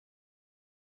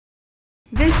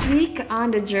This week on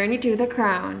the journey to the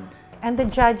crown. And the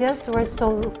judges were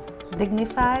so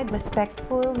dignified,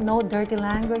 respectful, no dirty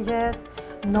languages,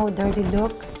 no dirty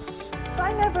looks. So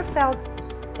I never felt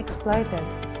exploited.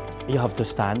 You have to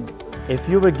stand. If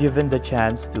you were given the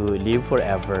chance to live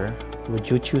forever, would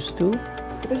you choose to?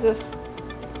 This is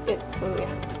it, so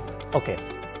yeah. Okay.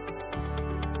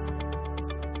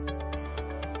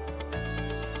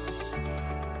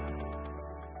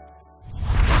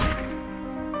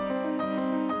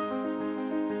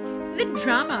 The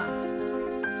drama,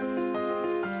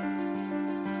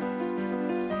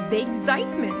 the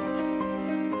excitement,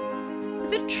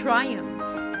 the triumph.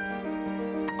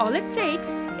 All it takes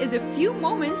is a few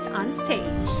moments on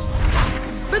stage.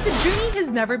 But the journey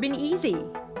has never been easy.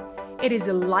 It is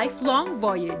a lifelong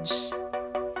voyage.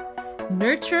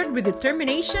 Nurtured with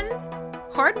determination,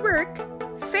 hard work,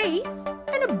 faith,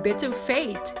 and a bit of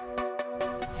fate.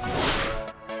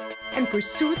 In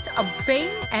pursuit of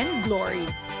fame and glory.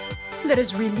 Let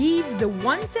us relive the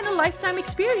once-in-a-lifetime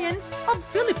experience of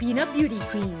Filipina beauty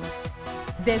queens.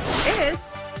 This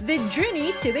is the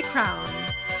Journey to the Crown,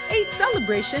 a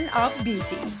celebration of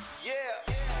beauty.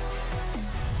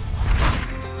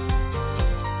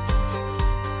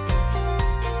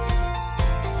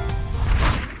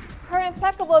 Her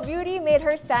impeccable beauty made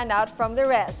her stand out from the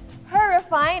rest. Her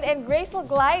refined and graceful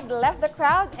glide left the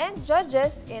crowd and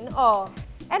judges in awe.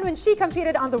 And when she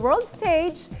competed on the world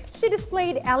stage, she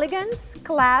displayed elegance,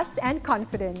 class, and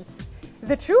confidence.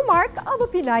 The true mark of a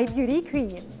Pinay beauty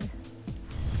queen.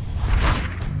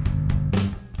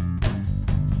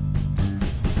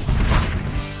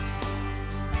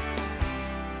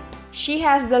 She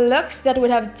has the looks that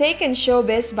would have taken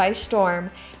showbiz by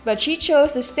storm, but she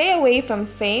chose to stay away from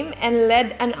fame and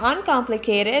led an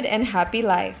uncomplicated and happy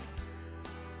life.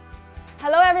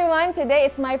 Hello everyone! Today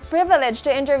it's my privilege to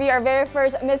interview our very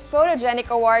first Miss Photogenic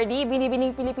Awardee,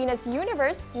 Binibining Filipina's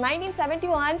Universe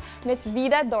 1971, Miss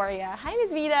Vida Doria. Hi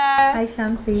Miss Vida! Hi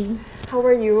Shamsi. How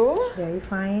are you? Very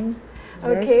fine.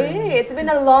 Okay, it's been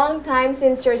a long time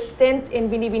since your stint in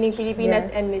Binibining Filipinas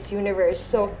Yes. and Miss Universe.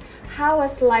 So, how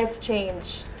has life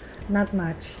changed? Not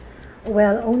much.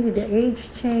 Well, only the age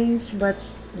changed, but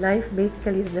life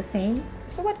basically is the same.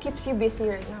 So, what keeps you busy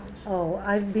right now? Oh,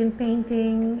 I've been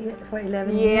painting for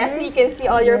 11 years. Yes, we can see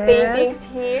all your Yes. paintings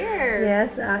here.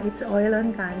 Yes, it's oil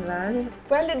on canvas.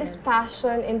 When did this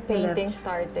passion in painting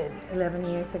started? 11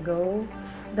 years ago.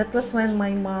 That was when my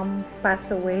mom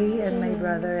passed away and my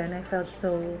brother, and I felt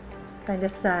so kind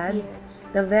of sad. Yeah.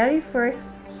 The very first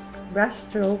brush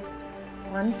stroke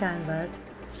on canvas,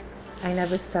 I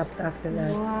never stopped after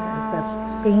that. I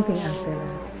stopped painting after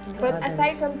that. But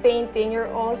aside from painting,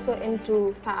 you're also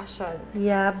into fashion.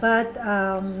 Yeah, but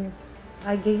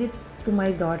I gave it to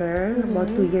my daughter about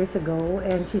 2 years ago,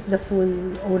 and she's the full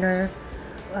owner.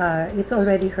 It's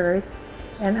already hers,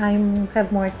 and I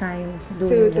have more time doing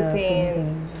To the paint.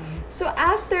 painting. So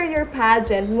after your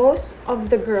pageant, most of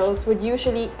the girls would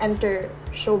usually enter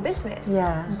show business.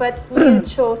 Yeah. But you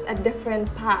chose a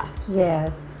different path.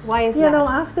 Yes. Why is You that? know,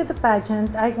 after the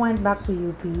pageant, I went back to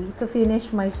UP to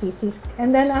finish my thesis.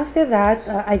 And then after that,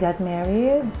 I got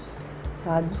married,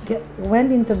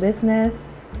 went into business,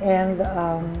 and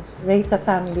raised a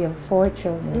family of 4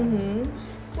 children.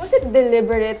 Was it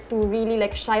deliberate to really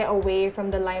shy away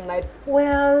from the limelight?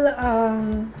 Well,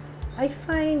 I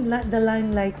find the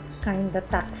limelight kind of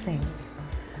taxing.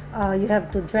 You have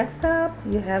to dress up,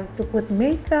 you have to put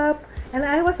makeup, and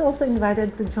I was also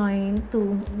invited to join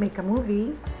to make a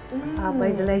movie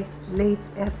by the late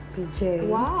FPJ.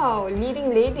 Wow,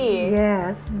 leading lady.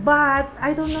 Yes, but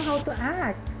I don't know how to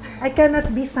act. I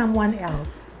cannot be someone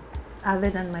else other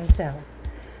than myself.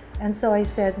 And so I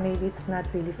said maybe it's not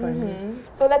really for me.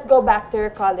 So let's go back to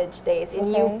your college days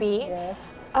in Okay, UP. yes.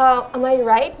 Am I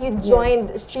right? You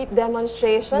joined street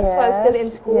demonstrations while still in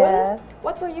school? Yes.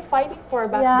 What were you fighting for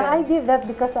back Yeah, then? I did that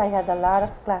because I had a lot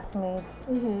of classmates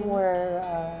who were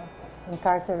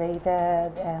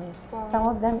incarcerated, and some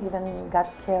of them even got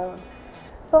killed.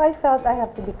 So I felt I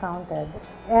have to be counted.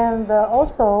 And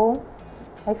also,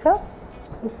 I felt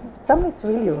something's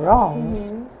really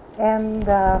wrong. And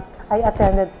I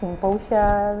attended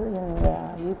symposia in the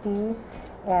UP,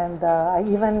 and I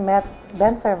even met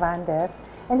Ben Cervantes,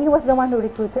 and he was the one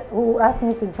who asked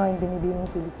me to join Binibining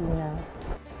Filipinas.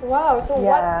 Wow, so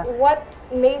Yeah. what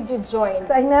made you join?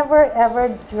 I never ever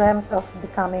dreamt of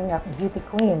becoming a beauty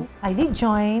queen. I did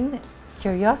join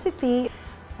Curiosity,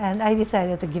 and I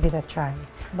decided to give it a try.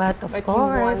 But of But you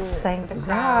course, won thank the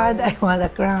God, crown. I won the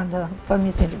crown for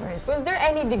Miss Universe. Was there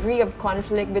any degree of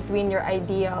conflict between your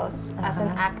ideals as an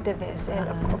activist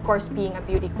and of course being a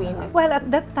beauty queen? Well,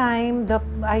 at that time,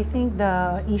 I think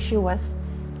the issue was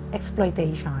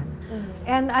exploitation.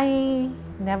 And I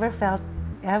never felt,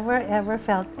 ever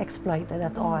felt exploited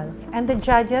at all. And the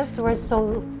judges were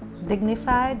so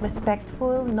dignified,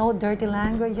 respectful, no dirty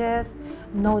languages,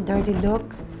 no dirty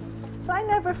looks. So I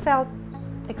never felt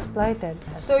exploited.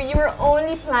 So you were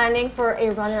only planning for a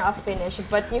runner-up finish,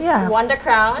 but you Yeah. won the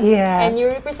crown, Yes. and you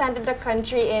represented the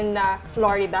country in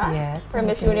Florida Yes, for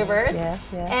Miss Miss Universe, Yes,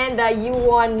 yes. and you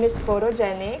won Miss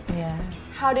Photogenic. Yeah.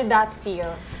 How did that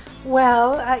feel?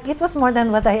 Well, it was more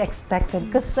than what I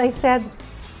expected because I said,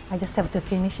 I just have to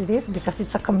finish this because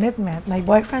it's a commitment. My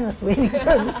boyfriend was waiting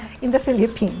for me in the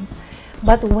Philippines.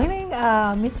 But winning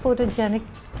Miss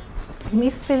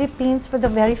Philippines for the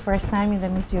very first time in the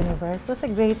Miss Universe was a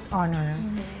great honor.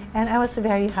 And I was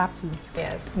very happy.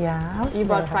 Yes. Yeah, I was You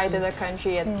brought very pride to happy. the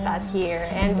country at that year.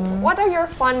 And what are your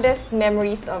fondest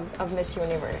memories of Miss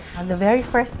Universe? The very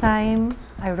first time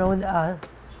I rode a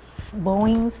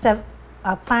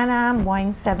Pan Am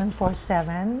Boeing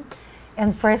 747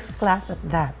 and first class at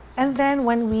that. And then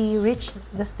when we reached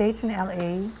the States in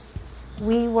LA,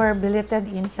 we were billeted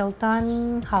in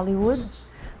Hilton, Hollywood.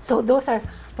 So those are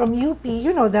from UP,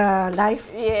 you know, the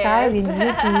lifestyle in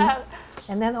UP.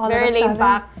 And then all Very of a laid sudden,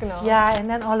 back, no? yeah, and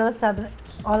then all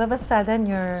of a sudden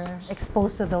you're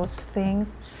exposed to those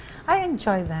things. I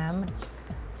enjoy them.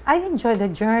 I enjoy the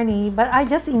journey, but I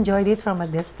just enjoyed it from a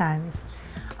distance.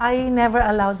 I never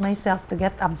allowed myself to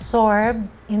get absorbed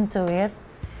into it.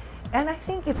 And I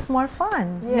think it's more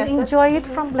fun. Yes, You enjoy it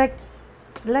from like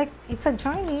it's a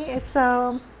journey. It's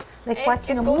like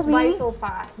watching a goes movie. by so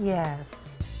fast. Yes.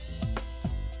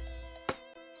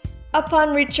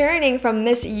 Upon returning from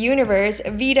Miss Universe,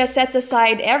 Vida sets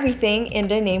aside everything in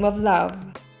the name of love.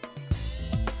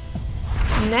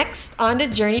 Next on the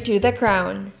journey to the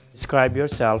crown. Describe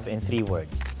yourself in 3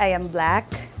 words. I am black,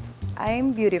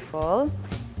 I'm beautiful,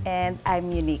 and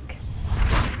I'm unique.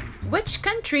 Which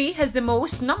country has the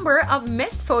most number of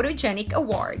Miss Photogenic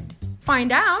Award?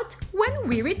 Find out when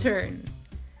we return.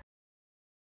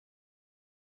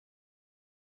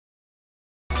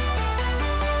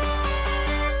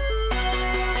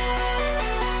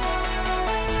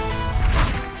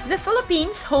 The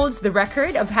Philippines holds the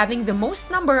record of having the most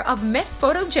number of Miss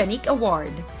Photogenic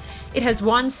Award. It has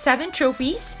won 7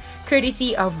 trophies,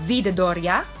 courtesy of Vida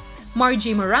Doria,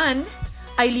 Margie Moran,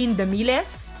 Eileen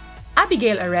Damiles,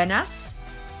 Abigail Arenas,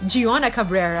 Giona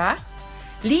Cabrera,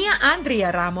 Lia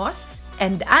Andrea Ramos,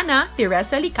 and Ana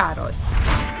Teresa Licaros.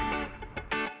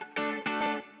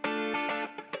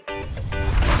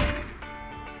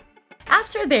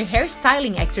 After their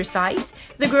hairstyling exercise,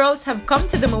 the girls have come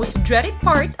to the most dreaded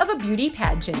part of a beauty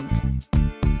pageant.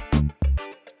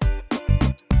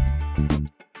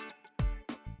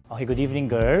 Okay, good evening,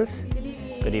 girls.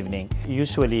 Good evening.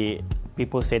 Usually,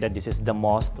 people say that this is the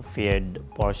most feared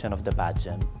portion of the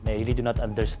pageant. I really do not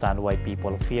understand why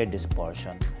people fear this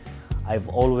portion. I've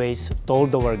always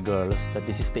told our girls that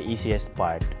this is the easiest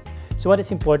part. So what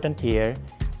is important here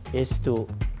is to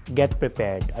get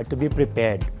prepared or to be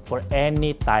prepared for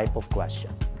any type of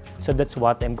question. So that's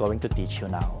what I'm going to teach you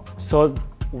now. So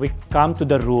we come to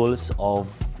the rules of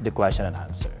the question and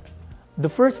answer. The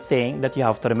first thing that you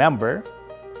have to remember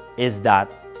is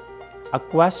that a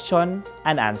question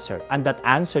and answer, and that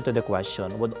answer to the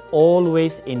question would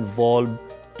always involve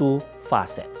 2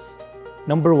 facets.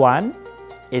 Number 1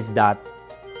 is that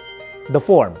the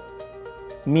form,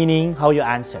 meaning how you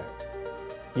answer,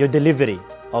 your delivery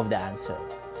of the answer.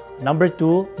 Number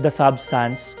 2, the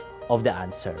substance of the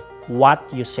answer, what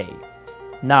you say.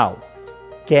 Now,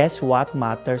 guess what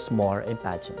matters more in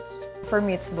pageants? For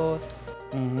me, it's both.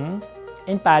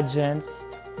 In pageants,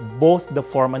 both the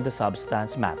form and the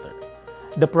substance matter.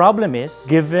 The problem is,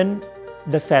 given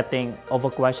the setting of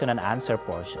a question and answer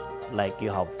portion, like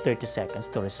you have 30 seconds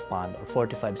to respond or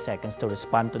 45 seconds to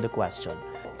respond to the question,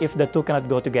 if the 2 cannot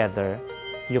go together,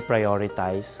 you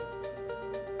prioritize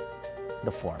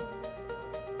the form.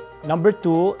 Number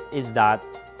 2 is that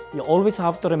you always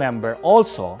have to remember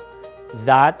also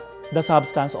that the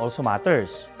substance also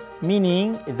matters,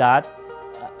 meaning that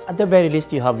at the very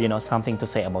least you have something to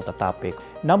say about the topic.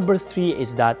 Number 3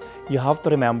 is that you have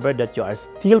to remember that you are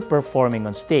still performing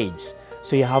on stage,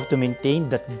 so you have to maintain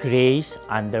that grace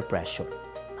under pressure.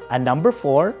 And number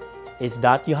 4 is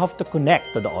that you have to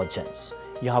connect to the audience.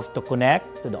 You have to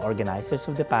connect to the organizers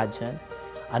of the pageant,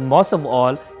 and most of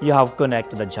all, you have to connect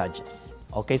to the judges.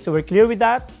 Okay, so we're clear with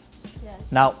that?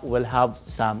 Yes. Now we'll have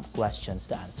some questions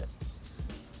to answer.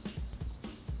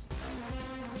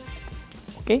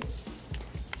 Okay?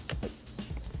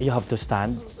 You have to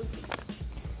stand.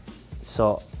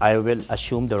 So I will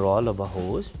assume the role of a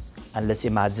host, and let's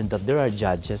imagine that there are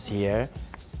judges here.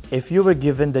 If you were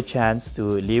given the chance to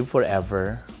live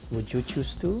forever, Would you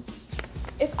choose to?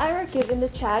 If I were given the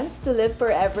chance to live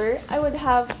forever, I would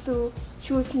have to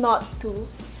choose not to.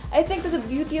 I think that the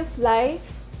beauty of life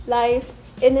lies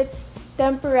in its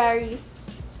temporary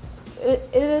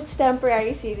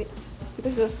season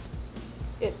because of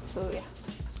it. So yeah.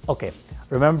 Okay,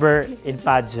 remember in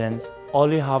pageants,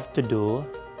 all you have to do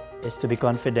is to be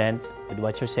confident with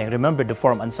what you're saying. Remember the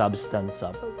form and substance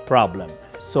of problem.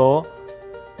 So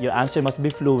your answer must be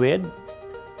fluid.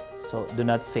 So do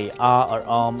not say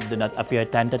or do not appear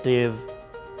tentative.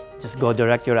 Just go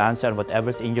direct your answer and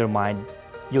whatever's in your mind,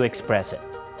 you express it.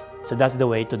 So that's the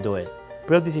way to do it.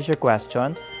 Pril, this is your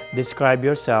question. Describe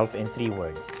yourself in 3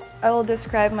 words. I will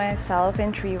describe myself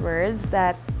in 3 words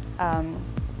that I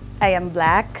am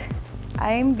black,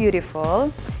 I'm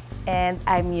beautiful, and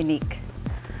I'm unique.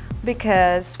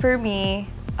 Because for me,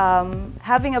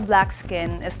 having a black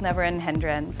skin is never an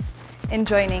hindrance in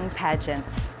joining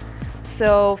pageants.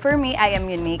 So for me, I am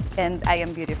unique and I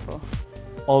am beautiful.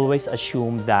 Always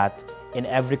assume that in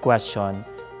every question,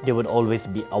 there would always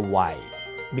be a why.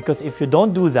 Because if you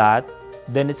don't do that,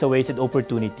 then it's a wasted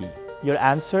opportunity. Your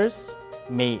answers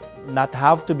may not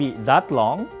have to be that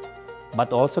long,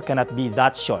 but also cannot be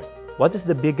that short. What is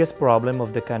the biggest problem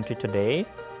of the country today,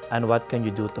 and what can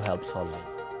you do to help solve it?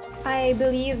 I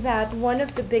believe that one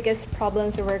of the biggest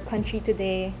problems of our country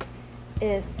today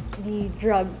is the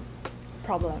drug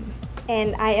problem.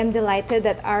 And I am delighted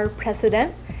that our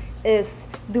president is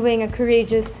doing a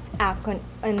courageous act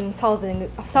on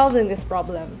solving this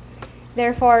problem.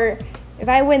 Therefore, if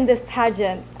I win this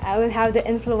pageant, I will have the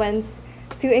influence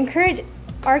to encourage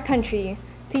our country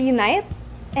to unite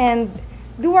and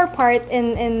do our part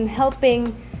in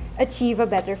helping achieve a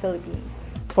better Philippines.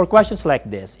 For questions like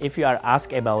this, if you are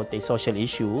asked about a social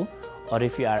issue or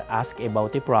if you are asked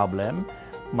about a problem,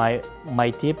 my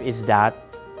tip is that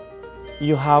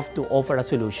you have to offer a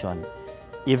solution,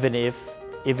 even if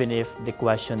the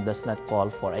question does not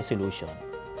call for a solution.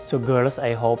 So girls,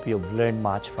 I hope you've learned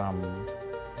much from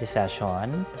the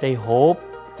session. I hope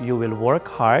you will work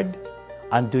hard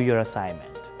and do your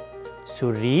assignment.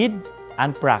 So read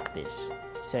and practice.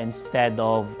 So instead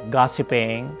of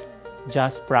gossiping,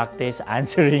 just practice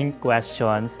answering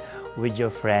questions with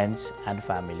your friends and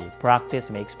family.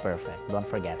 Practice makes perfect. Don't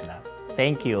forget that.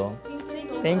 Thank you.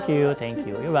 Thank you. Thank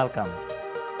you. You're welcome.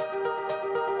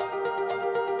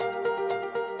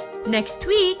 Next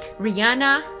week,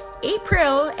 Rihanna,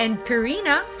 April, and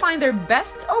Karina find their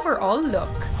best overall look.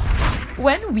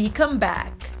 When we come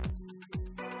back.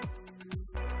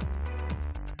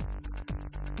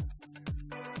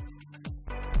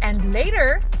 And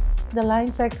later, The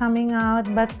lines are coming out,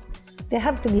 but they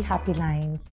have to be happy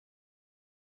lines.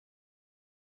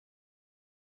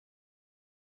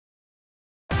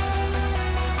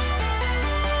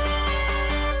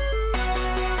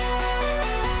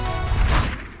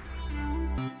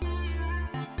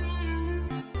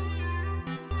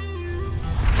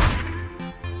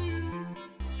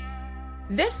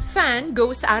 this fan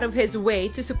goes out of his way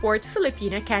to support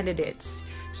Filipina candidates.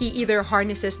 He either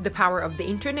harnesses the power of the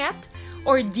internet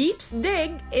or deeps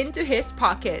dig into his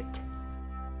pocket.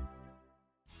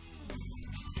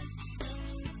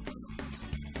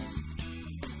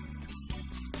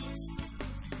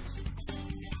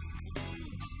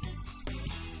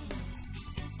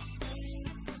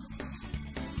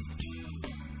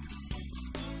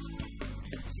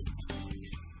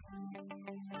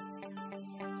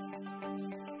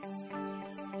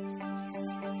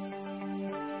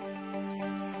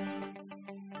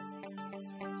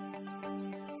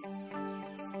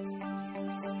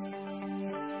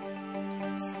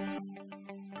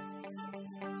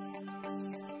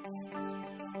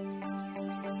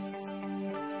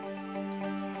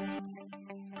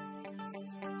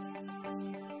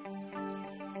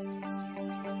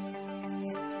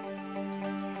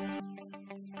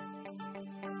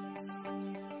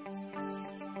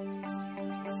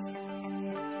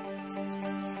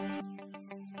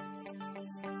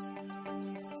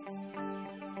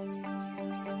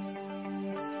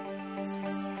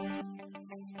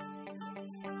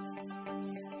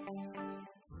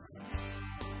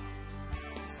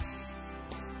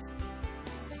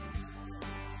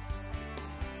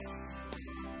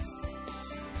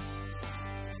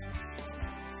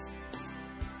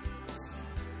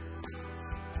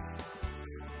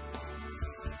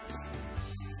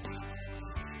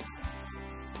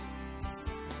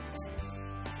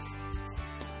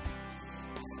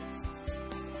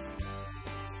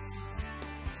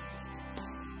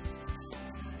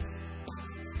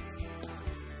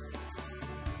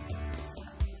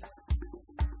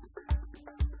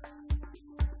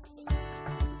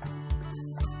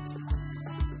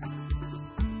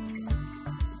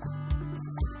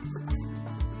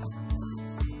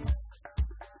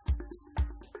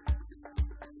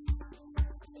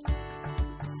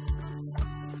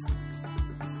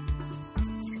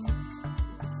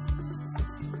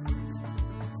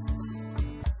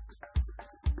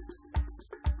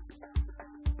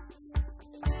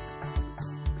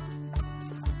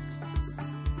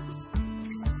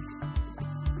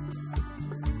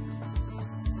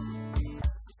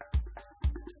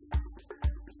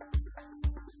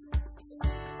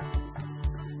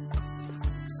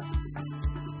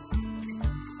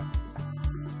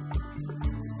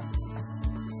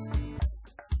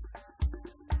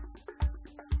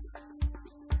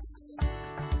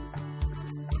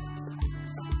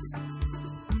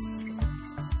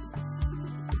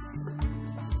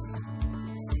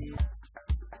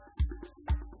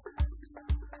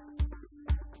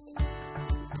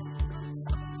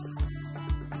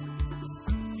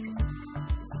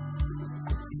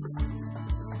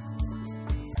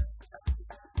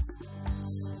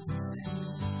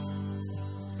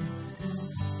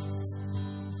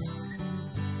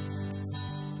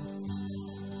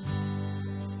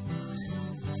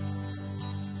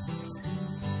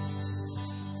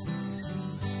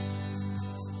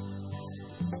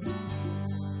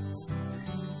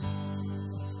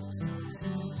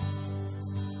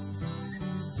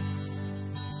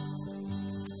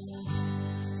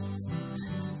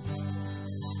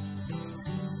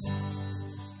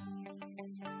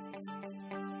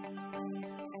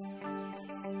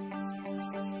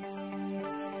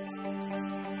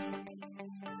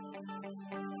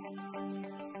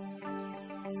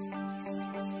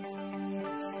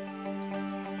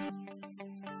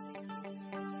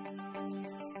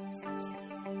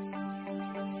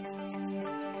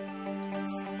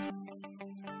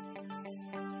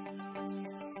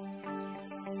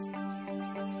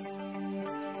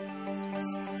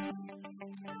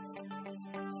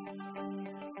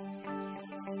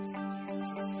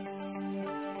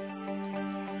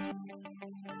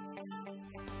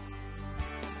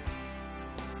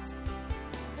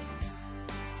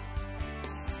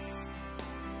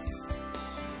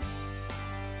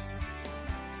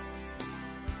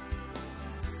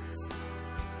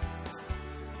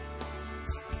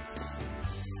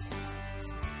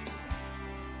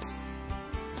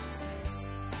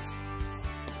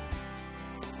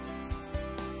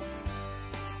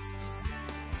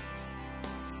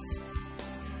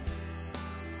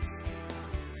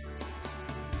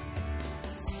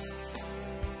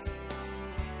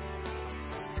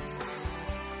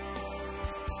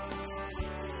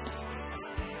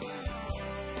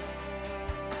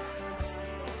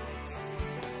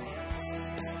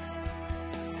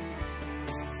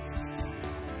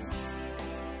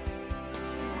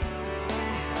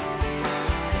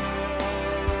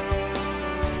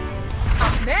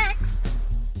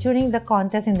 During the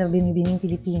contest in the Binibining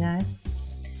Pilipinas,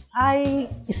 I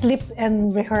sleep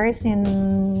and rehearse at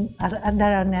the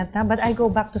Araneta, but I go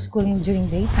back to school during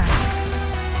daytime.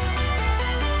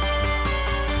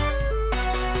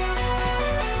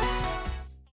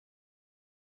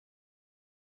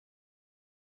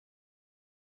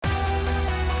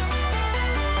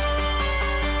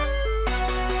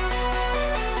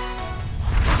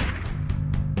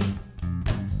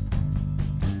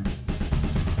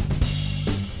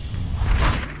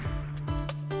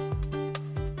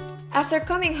 After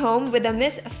coming home with a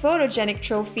Miss Photogenic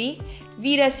trophy,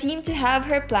 Vida seemed to have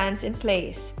her plans in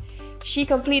place. She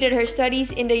completed her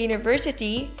studies in the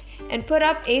university and put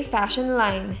up a fashion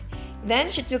line.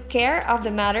 Then she took care of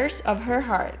the matters of her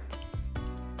heart.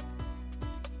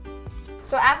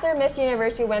 So after Miss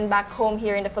Universe, you went back home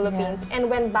here in the Philippines and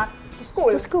went back to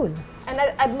school. To school. And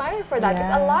I admire you for that because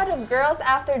a lot of girls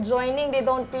after joining, they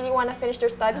don't really want to finish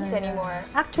their studies anymore.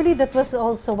 Actually, that was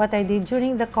also what I did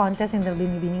during the contest in the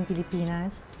Binibining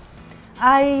Pilipinas.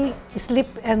 I sleep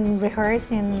and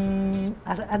rehearse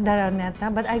at the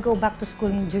Araneta, but I go back to school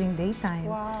during daytime.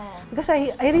 Wow. Because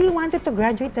I really wanted to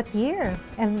graduate that year.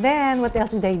 And then what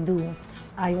else did I do?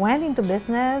 I went into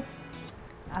business.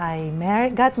 I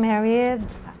got married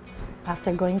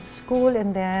after going to school,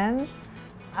 and then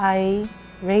I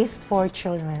raised 4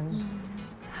 children.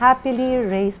 Happily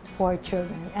raised 4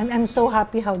 children. And I'm so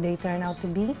happy how they turn out to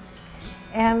be.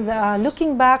 And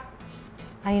looking back,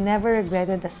 I never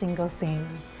regretted a single thing.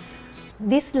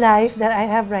 This life that I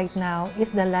have right now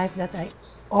is the life that I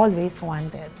always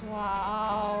wanted.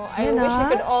 Wow. I wish we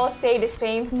could all say the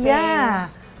same thing. Yeah.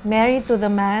 Married to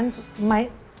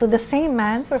the same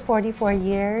man for 44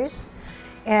 years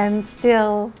and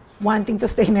still wanting to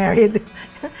stay married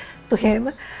to him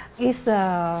is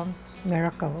a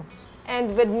miracle.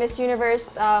 And with Miss Universe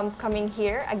coming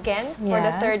here again for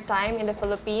the 3rd time in the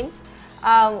Philippines,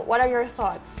 what are your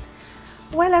thoughts?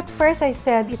 Well, at first I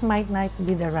said it might not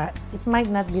be the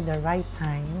right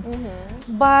time,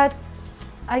 but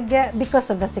I get because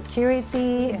of the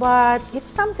security. But it's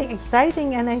something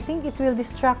exciting, and I think it will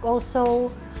distract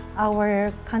also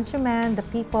our countrymen, the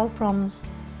people from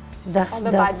the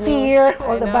fear,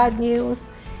 all the bad news.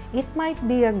 It might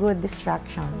be a good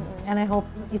distraction, and I hope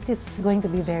it is going to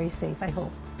be very safe, I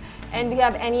hope. And do you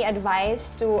have any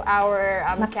advice to our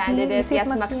candidate?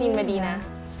 Yes, Maxine Medina. Yeah.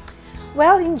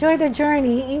 Well, enjoy the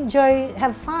journey,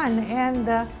 have fun,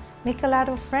 and make a lot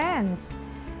of friends.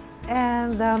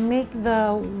 And make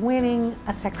the winning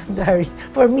a secondary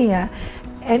for me.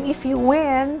 And if you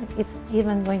win, it's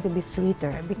even going to be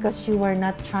sweeter because you were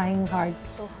not trying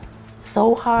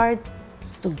so hard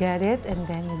to get it, and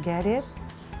then you get it.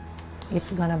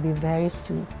 It's gonna be very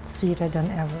sweet, sweeter than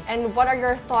ever. And what are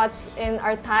your thoughts in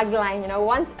our tagline,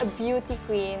 once a beauty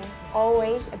queen,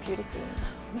 always a beauty queen?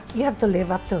 You have to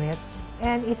live up to it.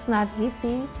 And it's not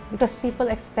easy because people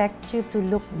expect you to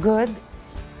look good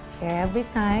every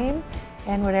time.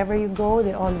 And wherever you go,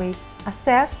 they always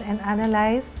assess and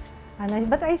analyze.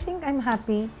 But I think I'm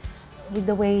happy with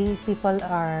the way people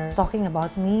are talking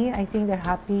about me. I think they're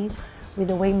happy with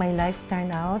the way my life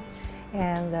turned out.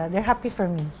 And they're happy for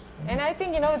me. And I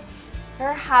think,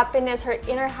 her happiness, her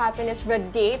inner happiness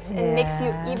radiates and makes you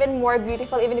even more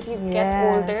beautiful even if you get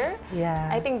older. Yeah.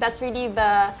 I think that's really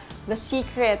the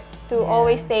secret to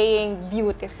always staying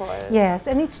beautiful. Yes,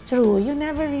 and it's true. You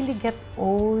never really get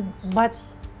old, but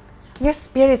your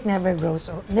spirit never grows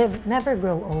old, never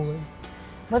grow old.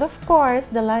 But of course,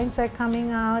 the lines are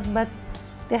coming out, but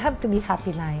they have to be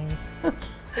happy lines.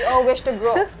 We all wish to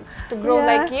grow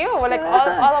like you, like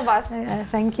all of us.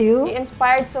 Thank you. You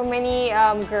inspired so many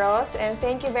girls, and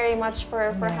thank you very much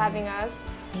for having us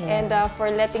and for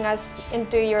letting us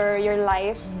into your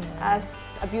life as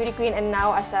a beauty queen and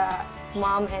now as a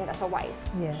mom and as a wife.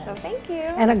 So thank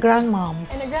you. And a grandmom.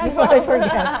 And a grandmom. Before I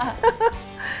forget.